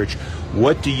average.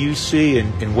 What do you see,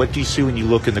 and what do you see when you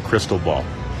look in the crystal ball?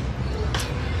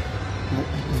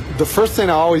 The first thing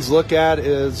I always look at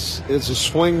is the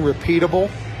swing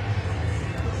repeatable?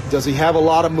 Does he have a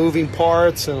lot of moving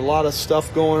parts and a lot of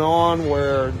stuff going on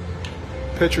where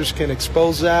pitchers can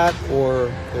expose that,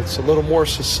 or it's a little more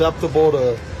susceptible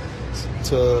to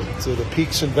the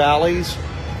peaks and valleys?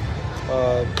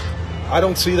 I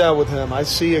don't see that with him. I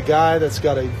see a guy that's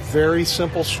got a very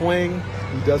simple swing.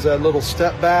 He does that little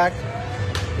step back.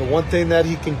 The one thing that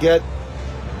he can get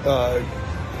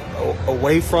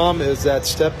away from is that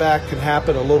step back can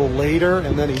happen a little later,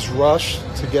 and then he's rushed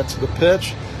to get to the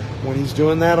pitch. When he's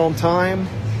doing that on time,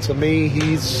 to me,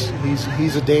 he's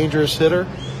a dangerous hitter.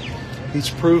 He's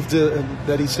proved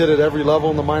that he's hit at every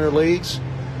level in the minor leagues.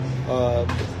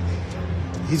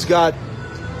 He's got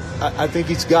I think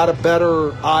he's got a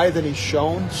better eye than he's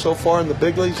shown so far in the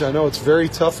big leagues. I know it's very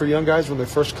tough for young guys when they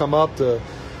first come up to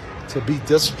be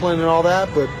disciplined and all that,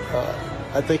 but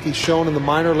I think he's shown in the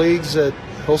minor leagues that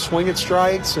he'll swing at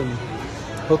strikes and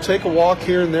he'll take a walk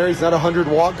here and there. He's not a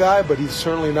 100-walk guy, but he's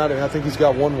certainly not. I think he's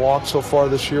got 1 walk so far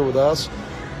this year with us.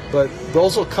 But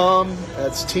those will come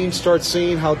as teams start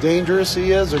seeing how dangerous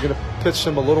he is. They're going to pitch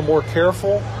him a little more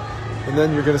careful, and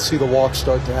then you're going to see the walks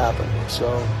start to happen. So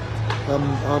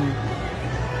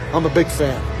I'm a big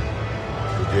fan.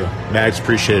 Good deal. Mags,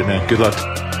 appreciate it, man. Good luck.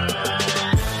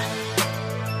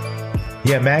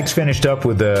 Yeah, Mags finished up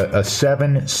with a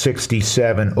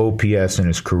 767 OPS in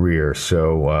his career.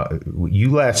 So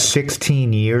you last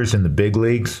 16 years in the big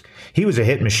leagues. He was a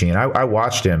hit machine. I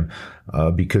watched him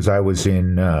because I was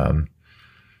in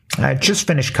I just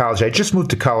finished college. I just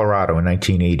moved to Colorado in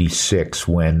 1986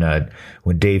 when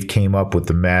Dave came up with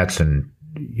the Mets. And,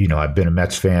 you know, I've been a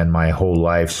Mets fan my whole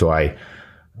life, so I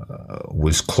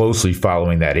was closely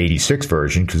following that 86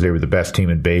 version because they were the best team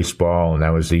in baseball, and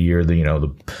that was the year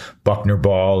the Buckner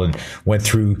ball and went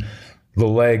through the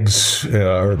legs,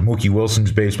 or Mookie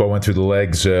Wilson's baseball went through the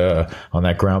legs on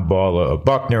that ground ball of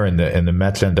Buckner, and the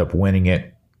Mets end up winning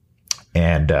it.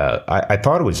 And I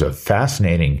thought it was a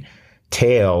fascinating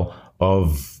tale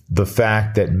of the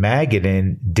fact that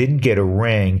Magaden didn't get a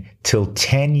ring till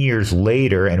 10 years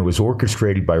later, and it was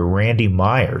orchestrated by Randy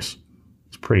Myers.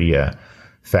 It's pretty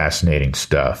fascinating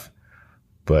stuff.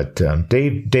 But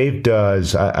Dave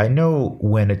does. I know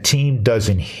when a team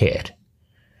doesn't hit,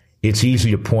 it's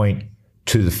easy to point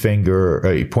a finger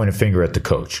at the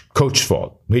coach. Coach's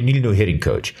fault. We need a new hitting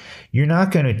coach. You're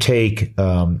not going to take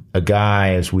a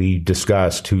guy, as we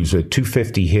discussed, who's a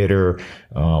 250 hitter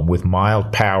with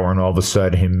mild power, and all of a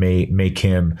sudden make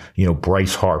him,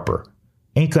 Bryce Harper.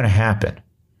 Ain't going to happen.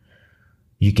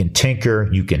 You can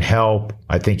tinker, you can help.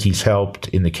 I think he's helped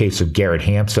in the case of Garrett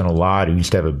Hampson a lot, who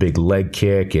used to have a big leg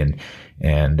kick and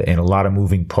a lot of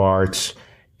moving parts.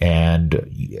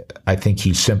 And I think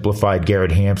he simplified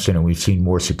Garrett Hampson, and we've seen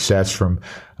more success from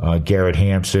Garrett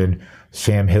Hampson.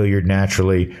 Sam Hilliard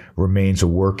naturally remains a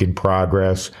work in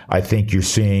progress. I think you're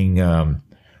seeing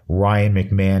Ryan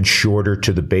McMahon shorter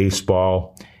to the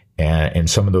baseball, and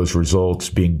some of those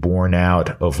results being borne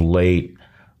out of late.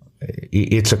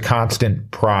 It's a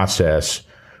constant process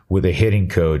with a hitting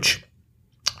coach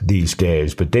these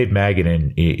days, but Dave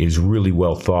Magadan is really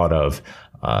well thought of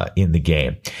in the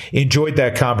game. Enjoyed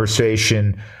that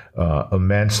conversation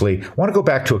immensely. I want to go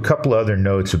back to a couple other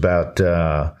notes about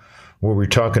what we were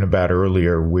talking about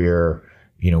earlier, where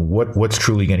what's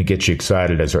truly going to get you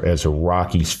excited as a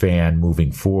Rockies fan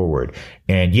moving forward.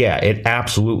 And yeah, it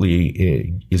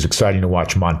absolutely is exciting to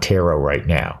watch Montero right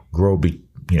now grow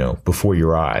before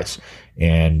your eyes.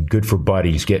 And good for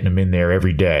Buddy. He's getting him in there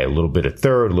every day. A little bit at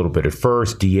third, a little bit at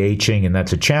first, DHing, and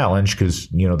that's a challenge because,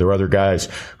 there are other guys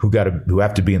who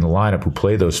have to be in the lineup who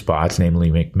play those spots, namely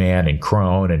McMahon and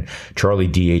Crone, and Charlie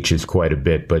DHs quite a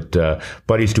bit. But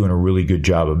Buddy's doing a really good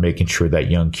job of making sure that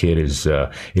young kid is in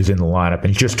the lineup, and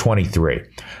he's just 23.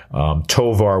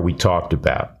 Tovar we talked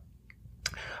about.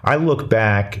 I look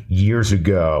back years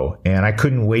ago, and I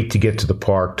couldn't wait to get to the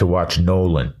park to watch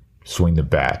Nolan swing the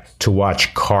bat, to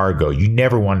watch Cargo. You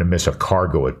never wanted to miss a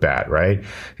Cargo at bat, right?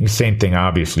 The same thing,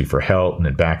 obviously, for Helton,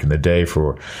 and back in the day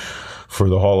for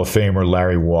the Hall of Famer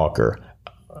Larry Walker.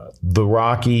 The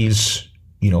Rockies,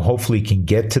 hopefully can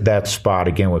get to that spot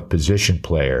again with position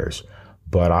players,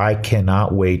 but I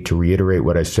cannot wait to reiterate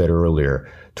what I said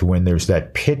earlier, to when there's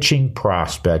that pitching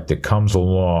prospect that comes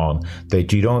along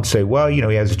that you don't say, well, he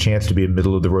has a chance to be a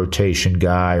middle of the rotation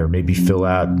guy or maybe fill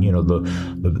out,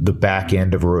 the back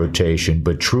end of a rotation,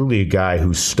 but truly a guy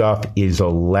whose stuff is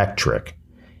electric.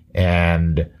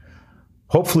 And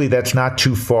hopefully that's not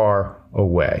too far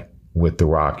away with the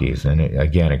Rockies. And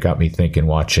it got me thinking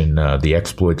watching the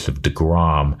exploits of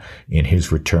DeGrom in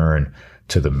his return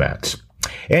to the Mets.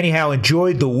 Anyhow,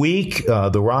 enjoyed the week.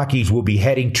 The Rockies will be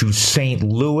heading to St.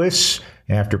 Louis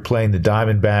after playing the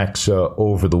Diamondbacks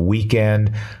over the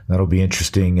weekend. That'll be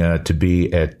interesting to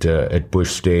be at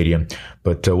Busch Stadium.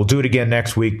 But we'll do it again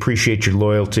next week. Appreciate your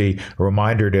loyalty. A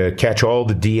reminder to catch all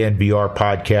the DNVR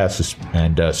podcasts,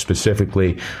 and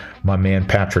specifically my man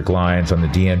Patrick Lyons on the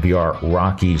DNVR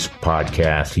Rockies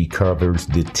podcast. He covers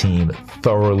the team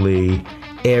thoroughly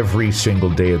every single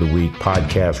day of the week,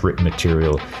 podcast, written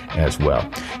material as well.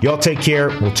 Y'all take care.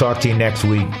 We'll talk to you next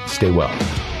week. Stay well.